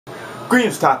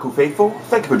Greetings, Taku Faithful.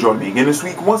 Thank you for joining me again this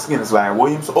week. Once again, it's Larry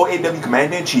Williams, OAW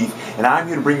Commander-in-Chief, and I'm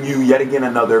here to bring you yet again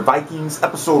another Vikings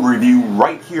episode review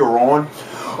right here on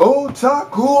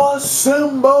Otaku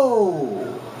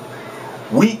Assemble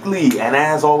Weekly. And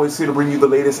as always, here to bring you the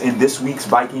latest in this week's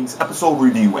Vikings episode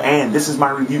review. And this is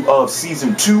my review of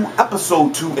Season 2,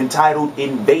 Episode 2, entitled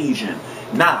Invasion.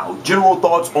 Now, general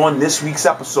thoughts on this week's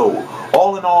episode.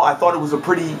 All in all, I thought it was a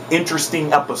pretty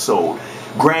interesting episode.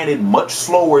 Granted, much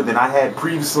slower than I had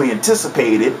previously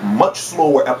anticipated. Much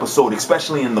slower episode,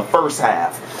 especially in the first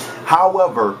half.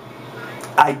 However,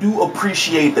 I do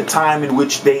appreciate the time in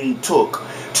which they took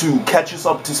to catch us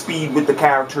up to speed with the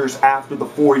characters after the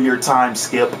 4-year time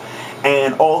skip,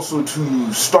 and also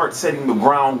to start setting the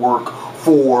groundwork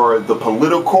for the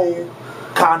political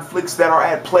conflicts that are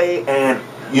at play, and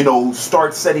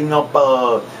start setting up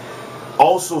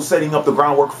also setting up the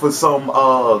groundwork for some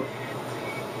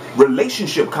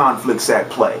relationship conflicts at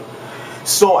play.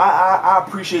 So I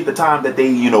appreciate the time that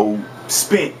they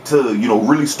spent to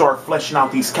really start fleshing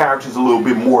out these characters a little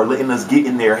bit more, letting us get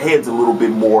in their heads a little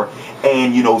bit more,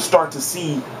 and start to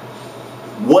see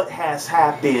what has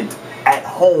happened at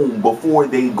home before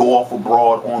they go off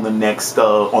abroad on the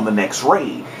next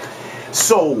raid.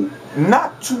 So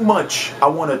not too much I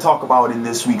want to talk about in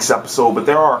this week's episode, but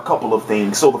there are a couple of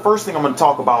things. So the first thing I'm going to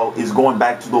talk about is going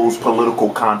back to those political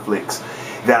conflicts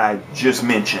that I just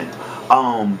mentioned.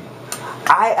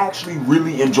 I actually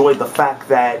really enjoyed the fact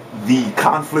that the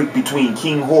conflict between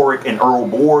King Horik and Earl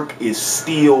Borg is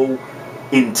still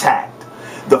intact.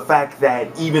 The fact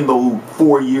that even though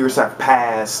 4 years have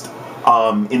passed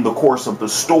in the course of the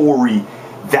story,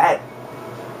 that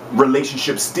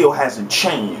relationship still hasn't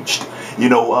changed. In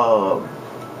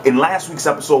last week's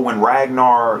episode, when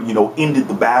Ragnar ended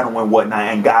the battle and whatnot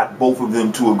and got both of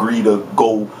them to agree to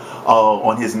go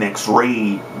on his next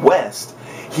raid west,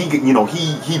 he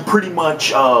pretty much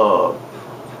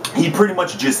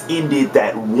just ended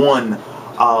that one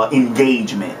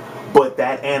engagement. But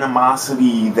that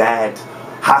animosity, that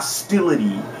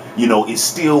hostility, is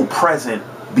still present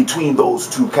between those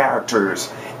two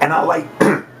characters, and I like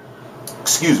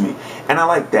excuse me, and I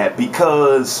like that,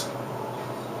 because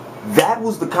that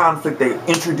was the conflict that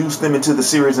introduced them into the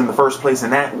series in the first place,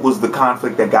 and that was the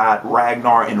conflict that got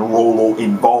Ragnar and Rollo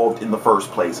involved in the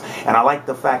first place. And I like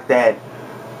the fact that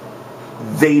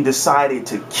they decided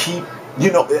to keep,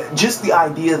 just the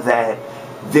idea that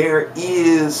there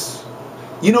is,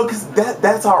 because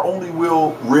that's our only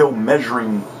real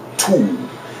measuring tool.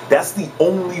 That's the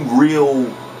only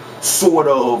real sort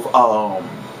of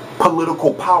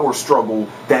political power struggle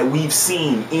that we've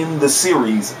seen in the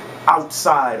series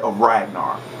outside of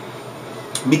Ragnar.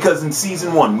 Because in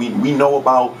season 1, we know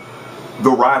about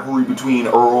the rivalry between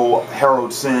Earl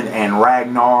Haraldson and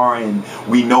Ragnar, and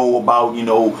we know about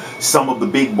some of the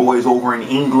big boys over in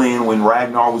England when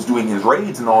Ragnar was doing his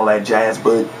raids and all that jazz.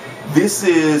 But this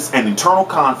is an internal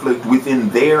conflict within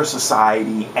their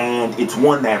society, and it's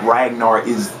one that Ragnar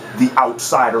is the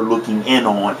outsider looking in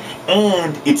on,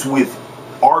 and it's with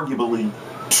arguably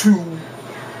two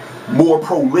more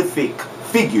prolific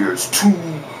figures, two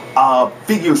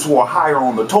figures who are higher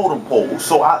on the totem pole.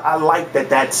 So I like that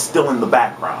that's still in the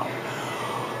background.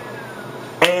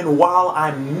 And while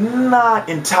I'm not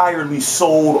entirely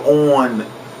sold on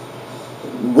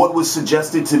what was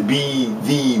suggested to be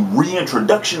the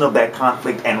reintroduction of that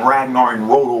conflict and Ragnar and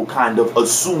Rollo kind of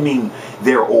assuming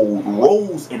their old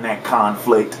roles in that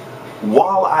conflict,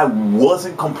 while I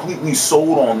wasn't completely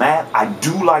sold on that, I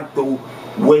do like the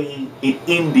way it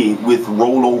ended with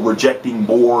Rollo rejecting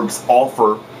Borg's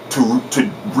offer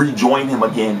to rejoin him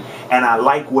again. And I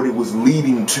like what it was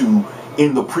leading to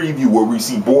in the preview, where we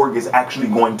see Borg is actually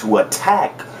going to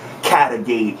attack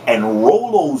Kattegat, and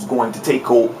Rollo's going to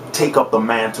take up the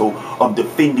mantle of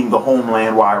defending the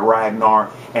homeland while Ragnar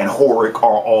and Horik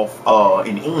are off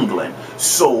in England.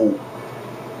 So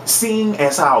seeing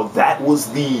as how that was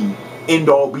the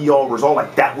end-all be-all result,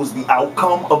 like that was the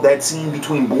outcome of that scene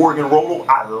between Borg and Rollo,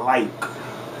 I like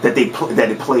that it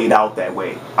played out that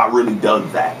way. I really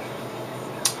dug that.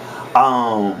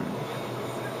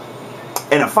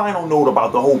 And a final note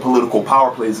about the whole political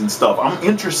power plays and stuff. I'm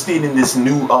interested in this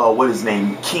new what is his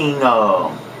name? King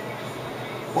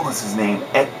what was his name?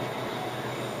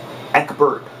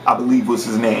 Egbert, I believe was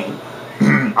his name.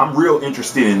 I'm real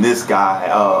interested in this guy.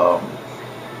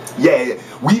 Yeah,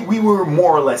 we were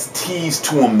more or less teased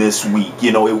to him this week.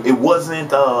 It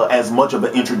wasn't as much of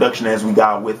an introduction as we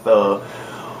got with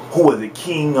who was it,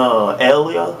 King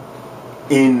Elia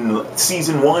in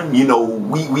season 1.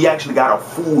 We actually got a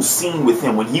full scene with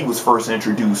him when he was first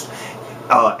introduced.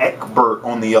 Egbert,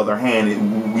 on the other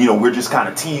hand, we're just kind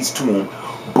of teased to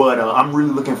him. But I'm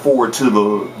really looking forward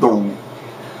to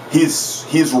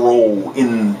his role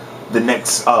in the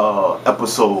next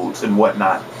episodes and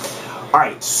whatnot. All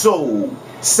right, so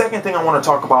second thing I want to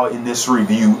talk about in this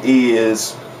review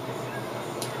is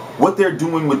what they're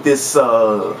doing with this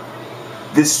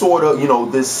this sort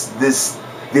of,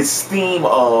 this theme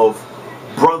of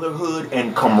brotherhood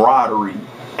and camaraderie,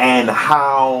 and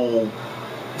how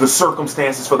the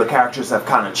circumstances for the characters have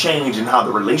kind of changed and how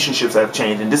the relationships have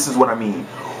changed. And this is what I mean.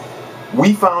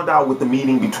 We found out with the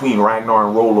meeting between Ragnar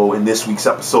and Rollo in this week's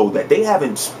episode that they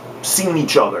haven't seen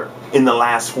each other in the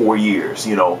last 4 years.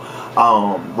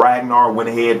 Ragnar went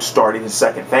ahead, started his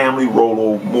second family.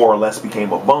 Rollo more or less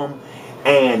became a bum.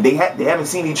 And they haven't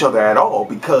seen each other at all,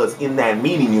 because in that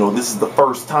meeting, this is the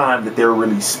first time that they're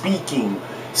really speaking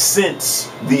since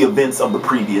the events of the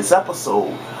previous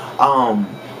episode.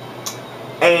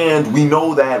 And we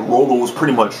know that Rollo was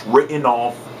pretty much written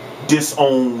off,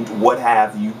 disowned, what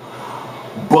have you.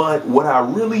 But what I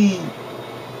really,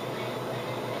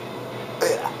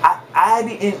 I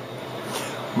didn't,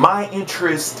 my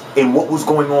interest in what was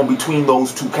going on between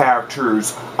those two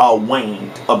characters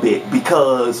waned a bit,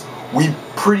 because we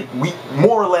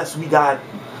more or less we got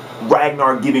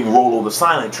Ragnar giving Rollo the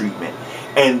silent treatment.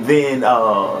 And then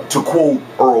to quote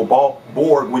Earl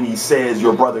Borg when he says,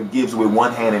 "Your brother gives with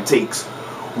one hand and takes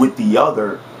with the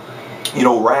other,"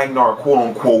 Ragnar, quote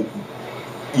unquote,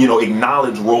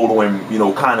 acknowledged Rollo and,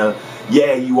 kind of,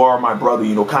 yeah, you are my brother,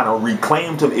 kind of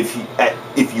reclaimed him,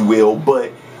 if you will,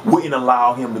 but wouldn't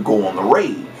allow him to go on the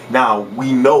raid. Now,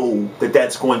 we know that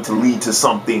that's going to lead to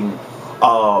something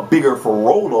bigger for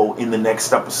Rollo in the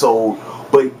next episode,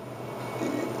 but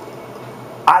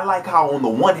I like how, on the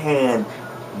one hand,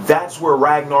 that's where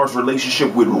Ragnar's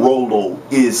relationship with Rollo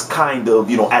is kind of,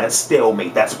 at a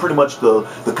stalemate. That's pretty much the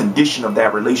condition of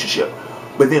that relationship.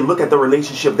 But then look at the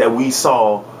relationship that we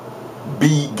saw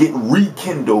get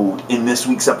rekindled in this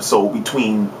week's episode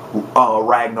between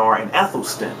Ragnar and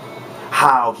Ethelstan.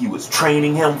 How he was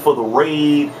training him for the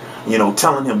raid,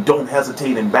 telling him don't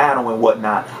hesitate in battle and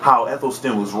whatnot. How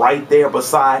Ethelstan was right there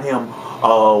beside him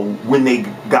when they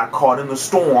got caught in the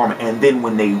storm. And then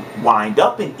when they wind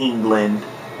up in England,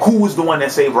 who was the one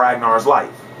that saved Ragnar's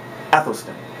life?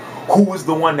 Ethelstan. Who was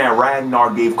the one that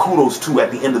Ragnar gave kudos to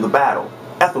at the end of the battle?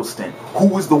 Ethelstan. Who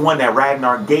was the one that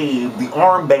Ragnar gave the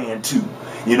armband to?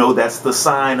 That's the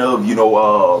sign of,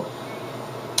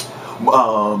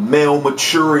 male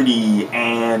maturity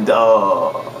and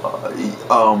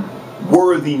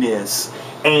worthiness,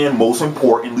 and most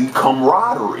importantly,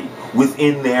 camaraderie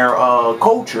within their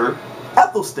culture,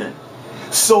 Ethelstan.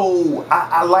 So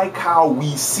I like how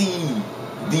we see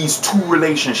these two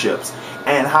relationships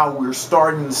and how we're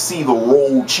starting to see the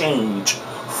role change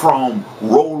from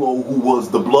Rollo, who was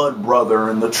the blood brother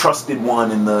and the trusted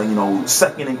one and the,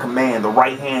 second in command, the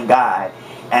right-hand guy,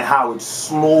 and how it's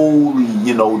slowly,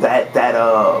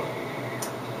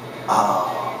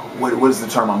 what is the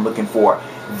term I'm looking for?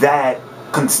 That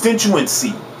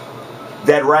constituency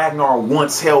that Ragnar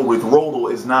once held with Rollo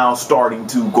is now starting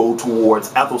to go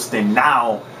towards Ethelstan.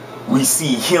 Now we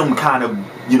see him kind of,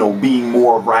 being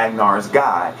more of Ragnar's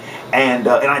guy, and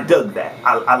I dug that.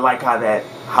 I like how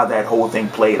that whole thing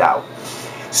played out.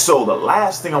 So the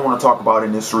last thing I want to talk about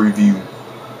in this review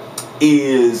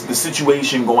is the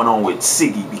situation going on with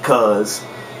Siggy, because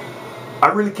I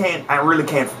really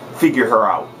can't figure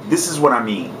her out. This is what I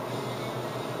mean.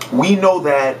 We know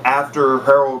that after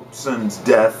Haraldsson's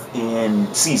death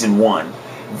in season 1,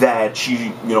 that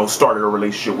she, started a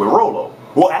relationship with Rollo.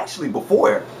 Well, actually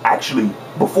before, I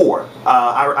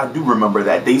do remember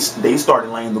that they started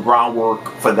laying the groundwork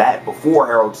for that before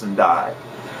Haraldsson died.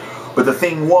 But the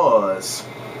thing was,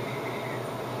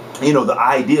 the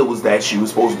idea was that she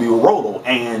was supposed to be with Rollo,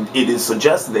 and it is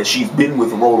suggested that she's been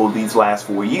with Rollo these last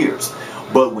 4 years.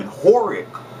 But when Horik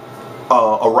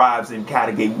arrives in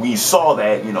Kattegat, we saw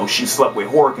that, she slept with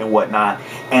Horik and whatnot,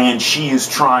 and she is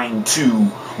trying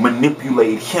to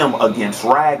manipulate him against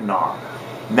Ragnar.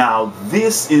 Now,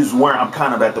 this is where I'm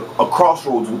kind of at a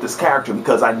crossroads with this character,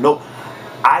 because I know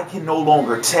I can no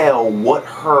longer tell what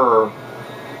her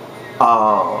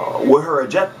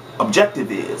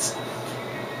objective is.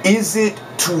 Is it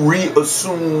to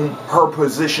reassume her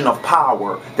position of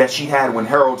power that she had when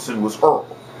Haraldsson was Earl,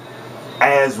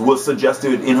 as was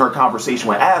suggested in her conversation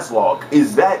with Aslog?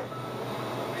 Is that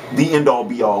the end-all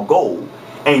be-all goal?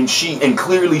 And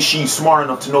clearly she's smart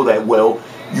enough to know that, well,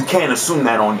 you can't assume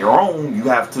that on your own. You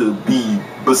have to be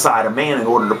beside a man in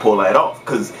order to pull that off.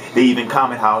 Because they even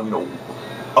comment how,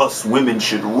 us women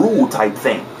should rule type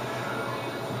thing.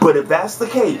 But if that's the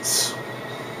case,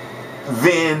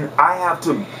 then I have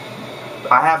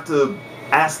to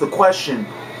ask the question,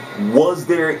 was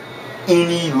there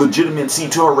any legitimacy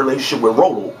to her relationship with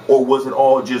Rollo, or was it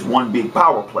all just one big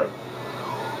power play?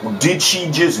 Did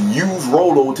she just use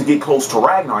Rollo to get close to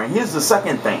Ragnar? And here's the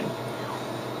second thing.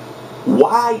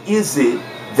 Why is it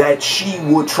that she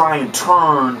would try and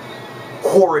turn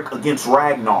Horik against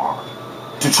Ragnar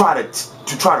to try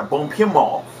to bump him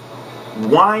off?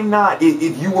 Why not,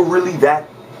 if you were really that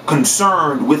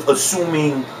concerned with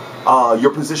assuming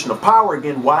your position of power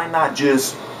again, why not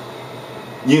just,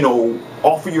 you know,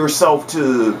 offer yourself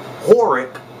to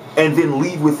Horik and then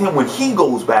leave with him when he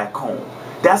goes back home?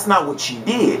 That's not what she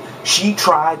did. She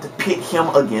tried to pit him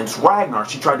against Ragnar.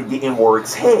 She tried to get in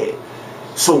Horik's head.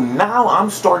 So now I'm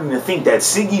starting to think that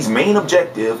Siggy's main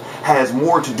objective has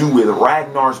more to do with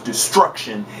Ragnar's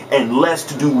destruction and less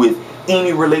to do with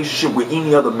any relationship with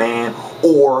any other man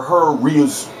or her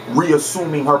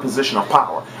reassuming her position of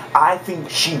power. I think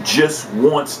she just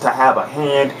wants to have a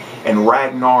hand in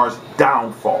Ragnar's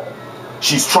downfall.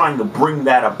 She's trying to bring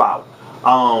that about.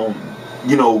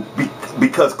 You know,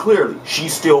 because clearly she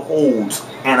still holds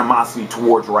animosity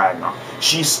towards Ragnar.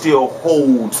 She still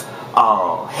holds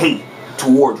hate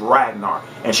towards Ragnar,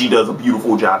 and she does a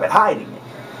beautiful job at hiding it.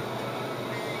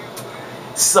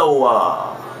 So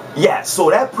yeah,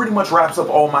 so that pretty much wraps up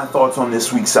all my thoughts on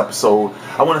this week's episode.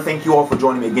 I want to thank you all for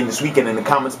joining me again this week, and in the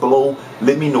comments below,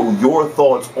 let me know your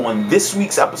thoughts on this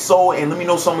week's episode, and let me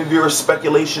know some of your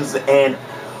speculations and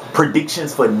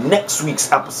predictions for next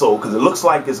week's episode, because it looks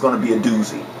like it's going to be a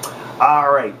doozy.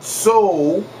 Alright,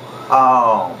 so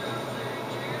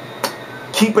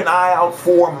keep an eye out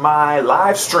for my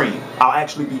live stream. I'll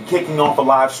actually be kicking off a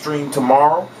live stream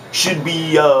tomorrow. Should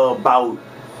be about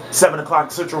 7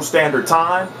 o'clock Central Standard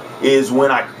Time is what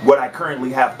I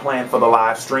currently have planned for the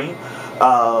live stream.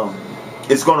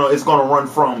 It's gonna run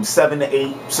from 7 to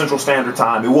 8 Central Standard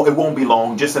Time. It won't be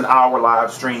long, just an hour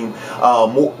live stream.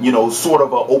 More, you know, sort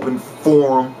of an open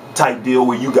forum type deal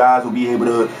where you guys will be able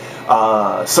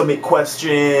to submit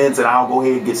questions, and I'll go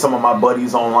ahead and get some of my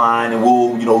buddies online, and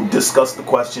we'll, you know, discuss the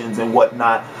questions and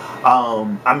whatnot.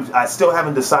 I still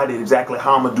haven't decided exactly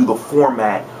how I'm gonna do the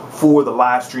format for the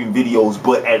live stream videos,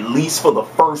 but at least for the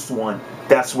first one,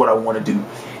 that's what I want to do.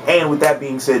 And with that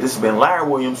being said, this has been Larry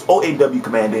Williams, OAW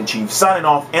Commander-in-Chief, signing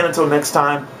off, and until next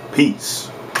time, peace.